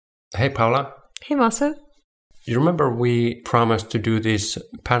Hey, Paula. Hey, Masa. You remember we promised to do this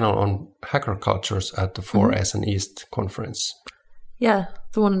panel on hacker cultures at the 4S and East conference? Yeah,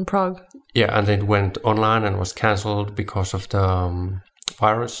 the one in Prague. Yeah, and it went online and was cancelled because of the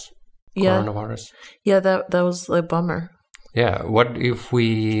coronavirus. Yeah, that was a bummer. Yeah, what if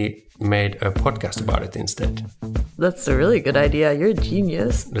we made a podcast about it instead? That's a really good idea. You're a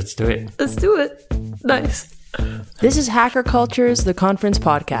genius. Let's do it. Let's do it. Nice. This is Hacker Cultures, the conference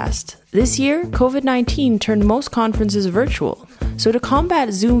podcast. This year, COVID-19 turned most conferences virtual. So to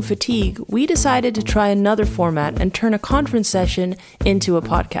combat Zoom fatigue, we decided to try another format and turn a conference session into a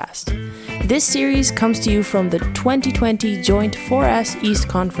podcast. This series comes to you from the 2020 Joint 4S East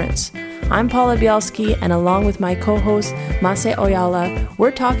Conference. I'm Paula Bialski, and along with my co-host, Mase Oyala,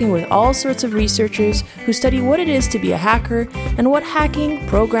 we're talking with all sorts of researchers who study what it is to be a hacker and what hacking,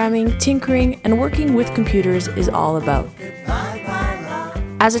 programming, tinkering, and working with computers is all about.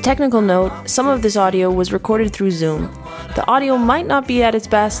 As a technical note, some of this audio was recorded through Zoom. The audio might not be at its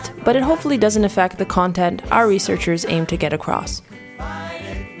best, but it hopefully doesn't affect the content our researchers aim to get across.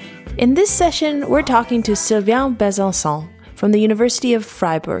 In this session, we're talking to Sylvain Besançon from the University of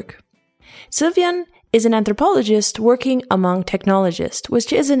Freiburg. Sylvain is an anthropologist working among technologists,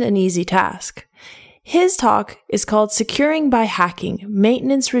 which isn't an easy task. His talk is called Securing by Hacking: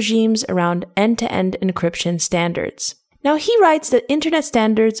 Maintenance Regimes Around End-to-End Encryption Standards. Now, he writes that internet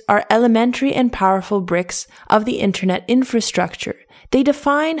standards are elementary and powerful bricks of the internet infrastructure. They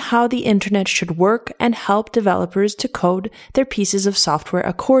define how the internet should work and help developers to code their pieces of software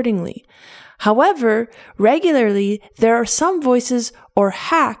accordingly. However, regularly, there are some voices or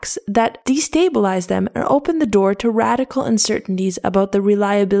hacks that destabilize them and open the door to radical uncertainties about the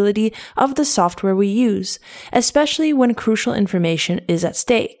reliability of the software we use, especially when crucial information is at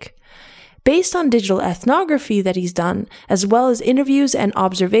stake. Based on digital ethnography that he's done, as well as interviews and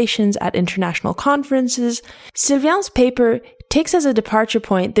observations at international conferences, Sylvain's paper takes as a departure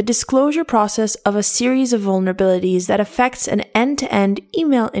point the disclosure process of a series of vulnerabilities that affects an end-to-end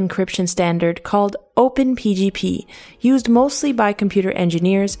email encryption standard called OpenPGP, used mostly by computer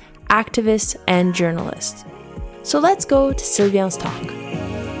engineers, activists, and journalists. So let's go to Sylvain's talk.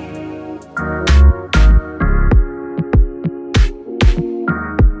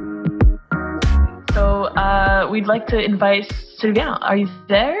 We'd like to invite Sylvain. Are you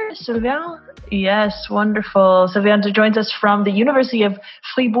there, Sylvain? Yes, wonderful. Sylvain joins us from the University of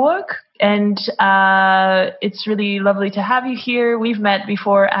Freiburg, and it's really lovely to have you here. We've met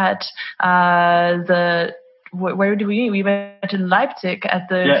before at where did we meet? We met in Leipzig at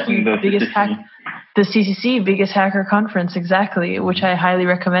the biggest the CCC, biggest hacker conference, exactly, which I highly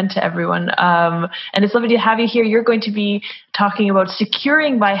recommend to everyone. And it's lovely to have you here. You're going to be talking about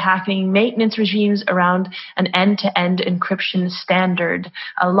securing by hacking maintenance regimes around an end-to-end encryption standard.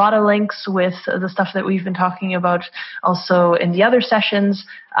 A lot of links with the stuff that we've been talking about also in the other sessions.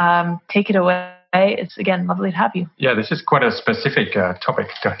 Take it away. It's, again, lovely to have you. Yeah, this is quite a specific topic,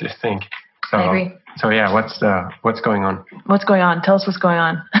 don't you think? So, I agree. So yeah, what's going on? What's going on? Tell us what's going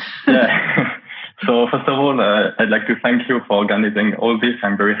on. Yeah. So first of all, I'd like to thank you for organizing all this.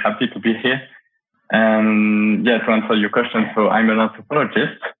 I'm very happy to be here. And yeah, to answer your question, so I'm an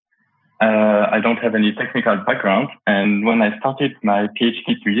anthropologist. I don't have any technical background. And when I started my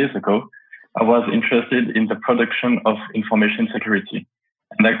PhD 2 years ago, I was interested in the production of information security.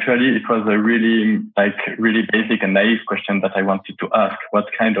 And actually, it was a really basic and naive question that I wanted to ask. What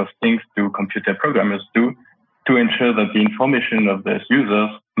kind of things do computer programmers do to ensure that the information of the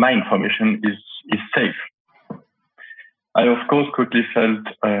users, my information, is safe? I, of course, quickly felt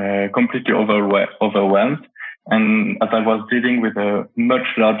completely overwhelmed, and as I was dealing with a much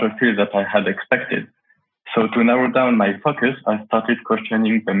larger field than I had expected. So to narrow down my focus, I started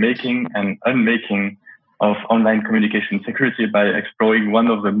questioning the making and unmaking of online communication security by exploring one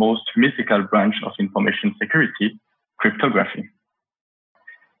of the most mythical branch of information security, cryptography.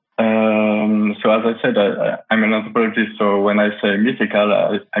 So as I said, I'm an anthropologist, so when I say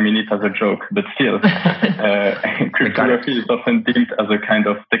mythical, I mean it as a joke, but still, cryptography is often deemed as a kind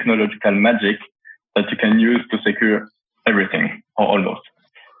of technological magic that you can use to secure everything, or almost.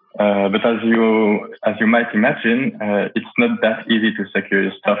 But as you might imagine, it's not that easy to secure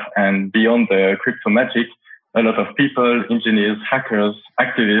your stuff. And beyond the crypto magic, a lot of people, engineers, hackers,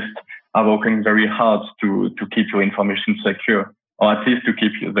 activists are working very hard to keep your information secure, or at least to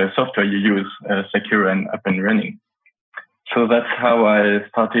keep the software you use secure and up and running. So that's how I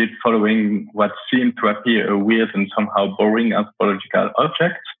started following what seemed to appear a weird and somehow boring anthropological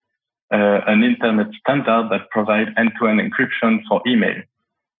object, an internet standard that provides end-to-end encryption for email.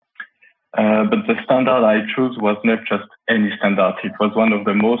 But the standard I chose was not just any standard. It was one of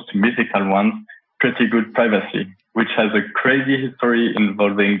the most mythical ones, Pretty Good Privacy, which has a crazy history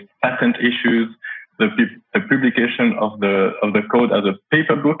involving patent issues, the publication of the code as a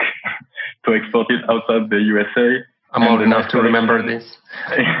paper book to export it outside the USA. I'm old enough to remember this.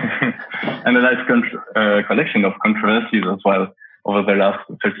 And a nice collection of controversies as well over the last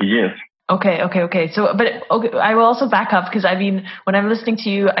 30 years. Okay. So, I will also back up because when I'm listening to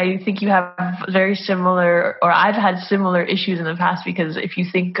you, I think you have very similar, or I've had similar issues in the past, because if you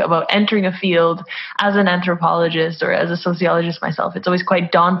think about entering a field as an anthropologist or as a sociologist myself, it's always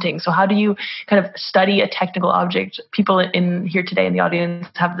quite daunting. So how do you kind of study a technical object? People in here today in the audience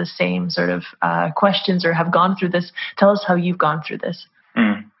have the same sort of questions or have gone through this. Tell us how you've gone through this.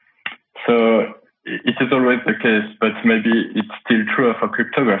 So it is always the case, but maybe it's still true for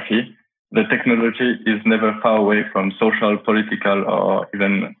cryptography. The technology is never far away from social, political, or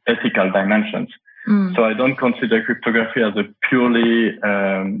even ethical dimensions. So I don't consider cryptography as a purely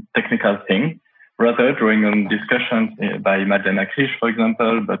technical thing. Rather, drawing on discussions by Madeleine Krisch, for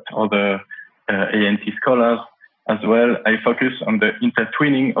example, but other ANT scholars as well, I focus on the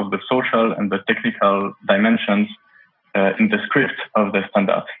intertwining of the social and the technical dimensions in the script of the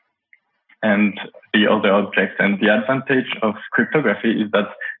standard and the other objects. And the advantage of cryptography is that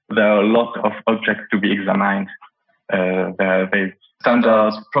there are a lot of objects to be examined. There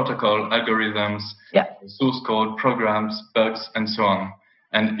standards, protocol, algorithms, source code, programs, bugs, and so on.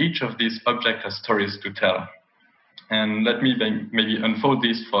 And each of these objects has stories to tell. And let me maybe unfold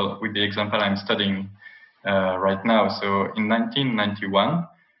this with the example I'm studying right now. So in 1991,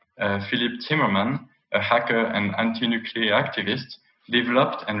 Philipp Zimmermann, a hacker and anti-nuclear activist,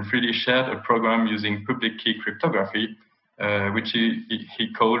 developed and freely shared a program using public key cryptography, which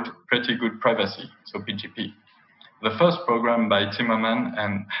he called Pretty Good Privacy, so PGP. The first program by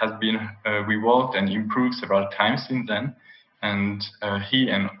Zimmermann has been reworked and improved several times since then, and he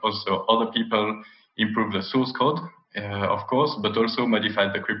and also other people improved the source code, of course, but also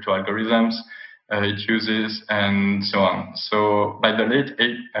modified the crypto algorithms it uses and so on. So by the late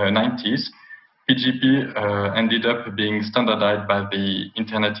 90s, PGP ended up being standardized by the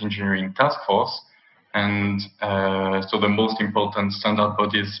Internet Engineering Task Force, and so the most important standard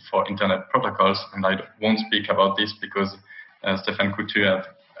bodies for internet protocols. And I won't speak about this because Stéphane Couture have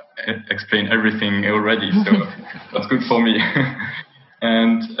explained everything already, so that's good for me.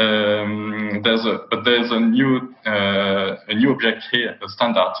 And there's a new object here, a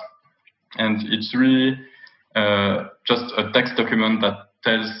standard, and it's really just a text document that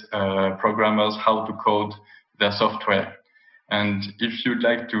tells programmers how to code their software. And if you'd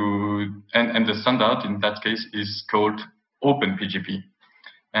like to, and the standard in that case is called OpenPGP.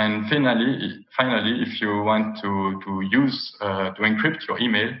 And finally, if you want to use to encrypt your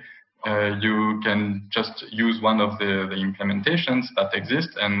email, you can just use one of the implementations that exist.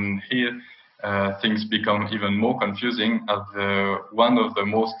 And here things become even more confusing, as one of the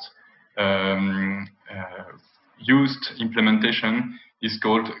most used implementation is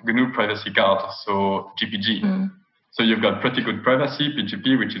called GNU Privacy Guard, so GPG. So you've got Pretty Good Privacy,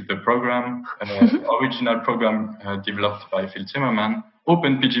 PGP, which is the program, original program developed by Phil Zimmermann.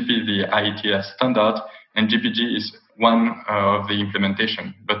 OpenPGP, the IETF standard, and GPG is one of the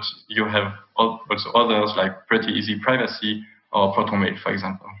implementation. But you have also others like Pretty Easy Privacy or ProtonMail, for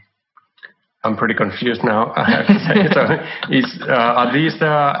example. I'm pretty confused now, I have to say. So are these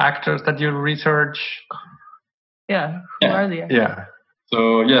the actors that you research? Yeah, who are they? Yeah.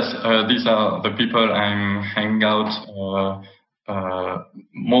 So yes, these are the people I'm hanging out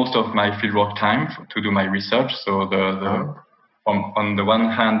most of my fieldwork time to do my research. So on the one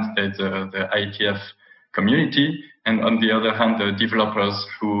hand, there's the IETF community, and on the other hand, the developers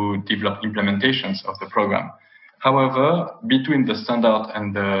who develop implementations of the program. However, between the standard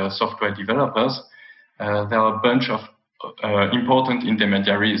and the software developers, there are a bunch of important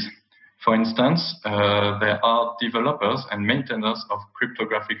intermediaries. For instance, there are developers and maintainers of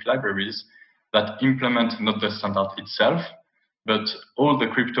cryptographic libraries that implement not the standard itself, but all the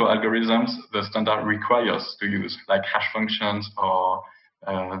crypto algorithms the standard requires to use, like hash functions or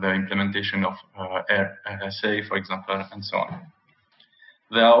the implementation of RSA, for example, and so on.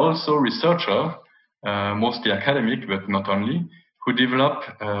 There are also researchers, mostly academic, but not only, who develop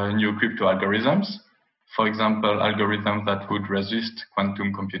new crypto algorithms. For example, algorithms that would resist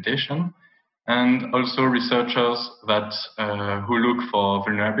quantum computation, and also researchers that who look for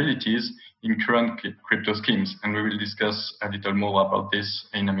vulnerabilities in current crypto schemes. And we will discuss a little more about this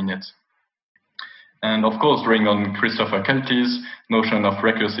in a minute. And of course, drawing on Christopher Kelty's notion of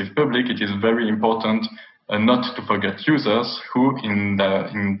recursive public, it is very important not to forget users who, in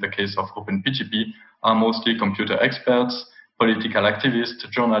the case of OpenPGP, are mostly computer experts, political activists,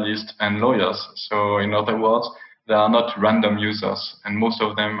 journalists, and lawyers. So in other words, they are not random users, and most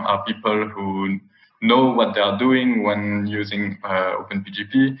of them are people who know what they are doing when using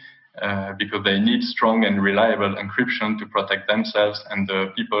OpenPGP, because they need strong and reliable encryption to protect themselves and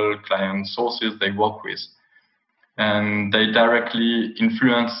the people, client, sources they work with. And they directly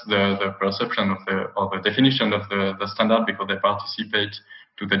influence the perception or the definition of the standard because they participate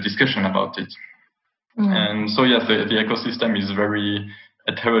to the discussion about it. And so, yes, the ecosystem is very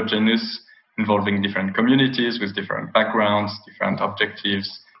heterogeneous, involving different communities with different backgrounds, different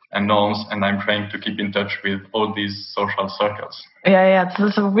objectives and norms, and I'm trying to keep in touch with all these social circles. Yeah.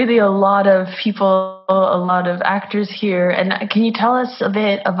 So really a lot of people, a lot of actors here. And can you tell us a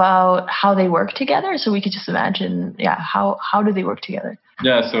bit about how they work together? So we could just imagine, how do they work together?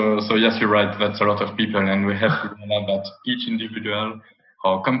 Yeah, so yes, you're right. That's a lot of people, and we have to remember that each individual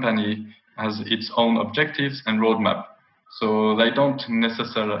or company has its own objectives and roadmap. So they don't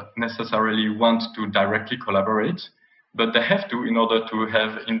necessarily want to directly collaborate, but they have to in order to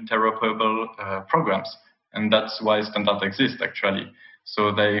have interoperable programs. And that's why standards exist, actually.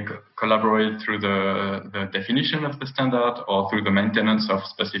 So they collaborate through the definition of the standard or through the maintenance of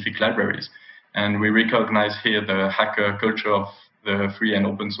specific libraries. And we recognize here the hacker culture of the free and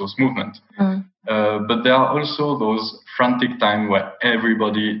open source movement. But there are also those frantic times where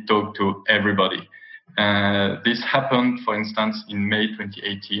everybody talks to everybody. This happened, for instance, in May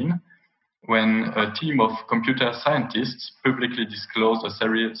 2018, when a team of computer scientists publicly disclosed a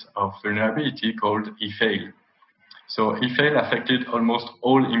series of vulnerability called eFail. So eFail affected almost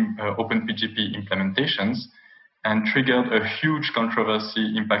all OpenPGP implementations and triggered a huge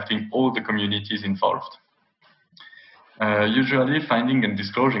controversy impacting all the communities involved. Usually, finding and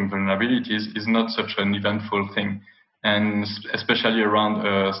disclosing vulnerabilities is not such an eventful thing, and especially around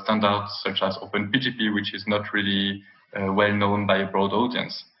standards such as OpenPGP, which is not really well known by a broad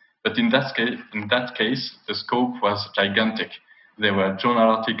audience. But in that case, the scope was gigantic. There were journal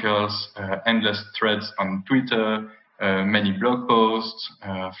articles, endless threads on Twitter, many blog posts,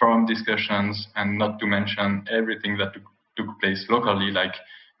 forum discussions, and not to mention everything that took place locally, like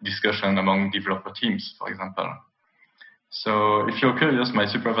discussion among developer teams, for example. So if you're curious, my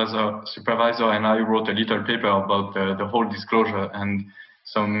supervisor and I wrote a little paper about the whole disclosure and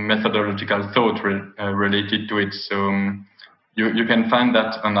some methodological thought related to it. So you can find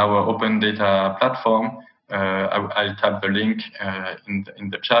that on our open data platform. I'll tap the link in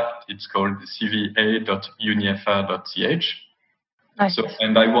the chat. It's called cva.unifr.ch. Nice. So,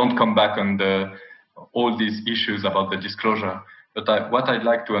 and I won't come back on all these issues about the disclosure. But what I'd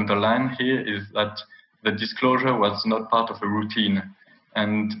like to underline here is that the disclosure was not part of a routine,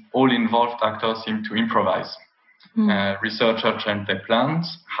 and all involved actors seemed to improvise. Researchers changed their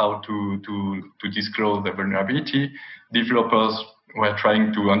plans, how to disclose the vulnerability. Developers were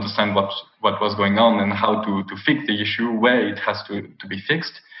trying to understand what was going on and how to fix the issue, where it has to be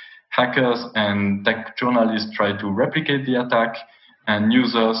fixed. Hackers and tech journalists tried to replicate the attack, and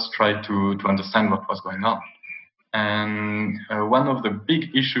users tried to understand what was going on. And one of the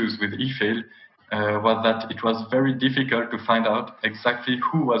big issues with eFail was that it was very difficult to find out exactly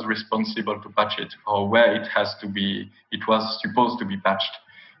who was responsible to patch it or where it was supposed to be patched.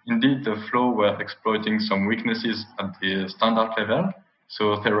 Indeed, the Flow were exploiting some weaknesses at the standard level.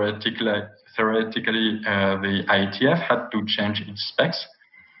 So theoretically, the IETF had to change its specs,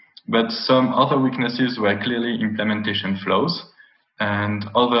 but some other weaknesses were clearly implementation flaws, and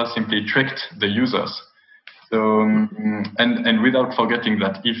others simply tricked the users. So, and without forgetting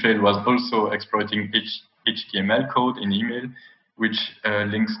that eFail was also exploiting HTML code in email, which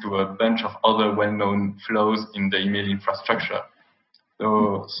links to a bunch of other well-known flaws in the email infrastructure.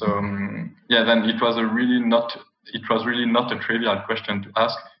 So then it was really not a trivial question to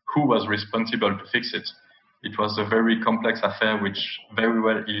ask who was responsible to fix it. It was a very complex affair, which very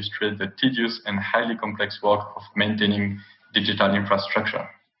well illustrated the tedious and highly complex work of maintaining digital infrastructure.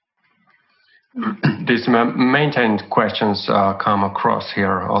 These maintained questions come across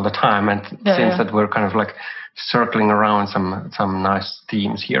here all the time, and it seems that we're kind of like circling around some nice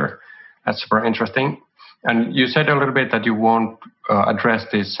themes here. That's super interesting. And you said a little bit that you won't address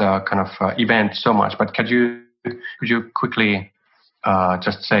this kind of event so much, but could you quickly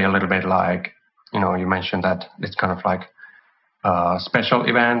just say a little bit, like, you mentioned that it's kind of like a special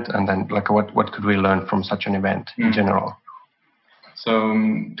event, and then like what could we learn from such an event in general? So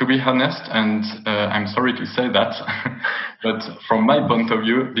to be honest, and I'm sorry to say that, but from my point of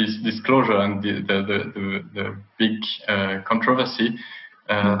view, this disclosure and the big controversy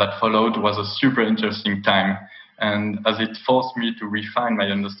that followed was a super interesting time. And as it forced me to refine my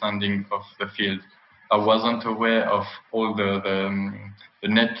understanding of the field, I wasn't aware of all the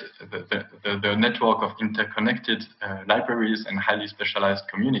network of interconnected libraries and highly specialized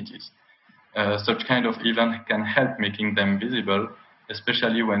communities. Such kind of event can help making them visible,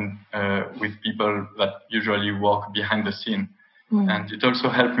 especially when with people that usually work behind the scene. And it also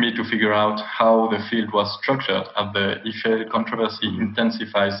helped me to figure out how the field was structured, as the IFE controversy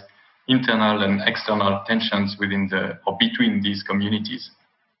intensifies internal and external tensions within or between these communities.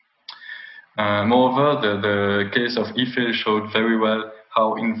 Moreover, the case of IFE showed very well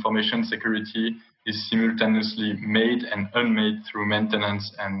how information security is simultaneously made and unmade through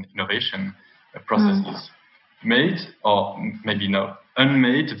maintenance and innovation processes. Made, or maybe not,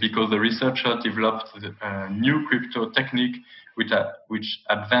 unmade, because the researcher developed a new crypto technique which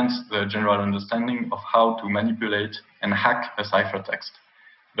advanced the general understanding of how to manipulate and hack a ciphertext.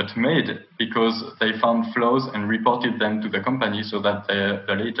 But made, because they found flaws and reported them to the company so that they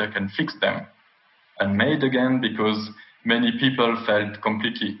later can fix them. And made again, because many people felt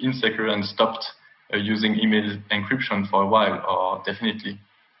completely insecure and stopped using email encryption for a while, or definitely.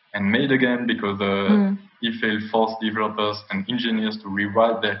 And made again, because the IFE forced developers and engineers to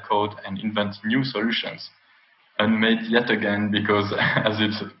rewrite their code and invent new solutions. And made yet again, because as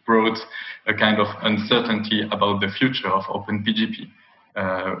it brought a kind of uncertainty about the future of OpenPGP.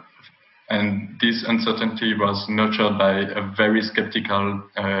 And this uncertainty was nurtured by a very skeptical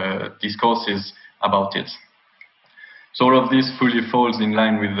discourses about it. So all of this fully falls in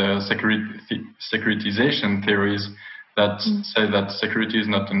line with the securitization theories that say that security is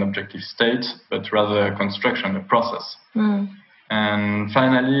not an objective state, but rather a construction, a process. And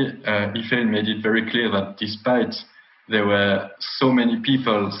finally, IFE made it very clear that despite there were so many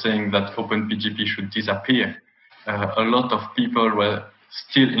people saying that OpenPGP should disappear, a lot of people were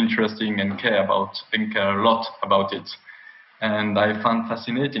still interested and care a lot about it. And I found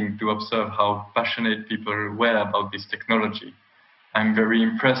fascinating to observe how passionate people were about this technology. I'm very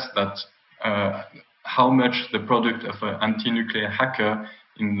impressed that how much the product of an anti-nuclear hacker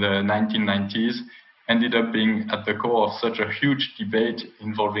in the 1990s ended up being at the core of such a huge debate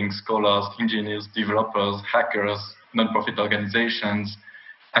involving scholars, engineers, developers, hackers, non-profit organizations,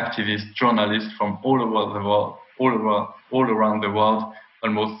 activists, journalists from all over the world, all around the world,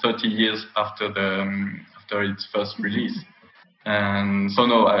 almost 30 years after its first release. And so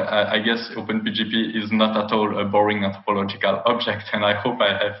no, I guess OpenPGP is not at all a boring anthropological object, and I hope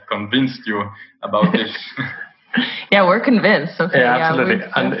I have convinced you about this. Yeah, we're convinced. Okay, yeah, absolutely.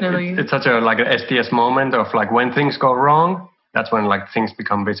 And it's such a an STS moment of when things go wrong, that's when things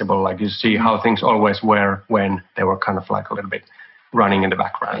become visible. You see how things always were when they were kind of a little bit running in the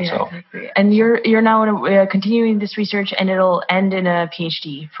background. Yeah, so. Exactly. And you're now continuing this research, and it'll end in a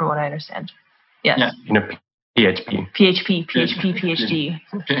PhD, from what I understand. Yes. Yeah, in a PHP. PHD. GP,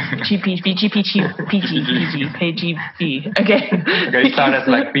 KGB. Okay. Okay, you started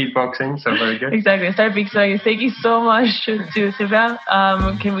beatboxing, so very good. Exactly. I started beatboxing. Thank you so much to Sylvain.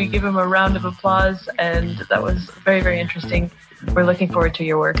 Can we give him a round of applause? And that was very, very interesting. We're looking forward to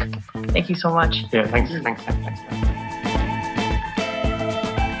your work. Thank you so much. Yeah, thanks.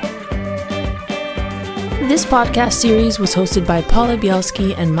 This podcast series was hosted by Paula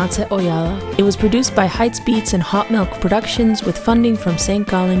Bielski and Matze Oyala. It was produced by Heights Beats and Hot Milk Productions with funding from St.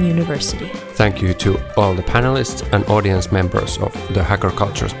 Gallen University. Thank you to all the panelists and audience members of the Hacker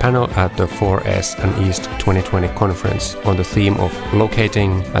Cultures panel at the 4S and East 2020 conference on the theme of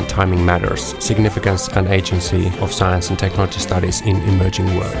Locating and Timing Matters, Significance and Agency of Science and Technology Studies in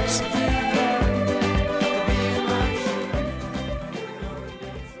Emerging Worlds.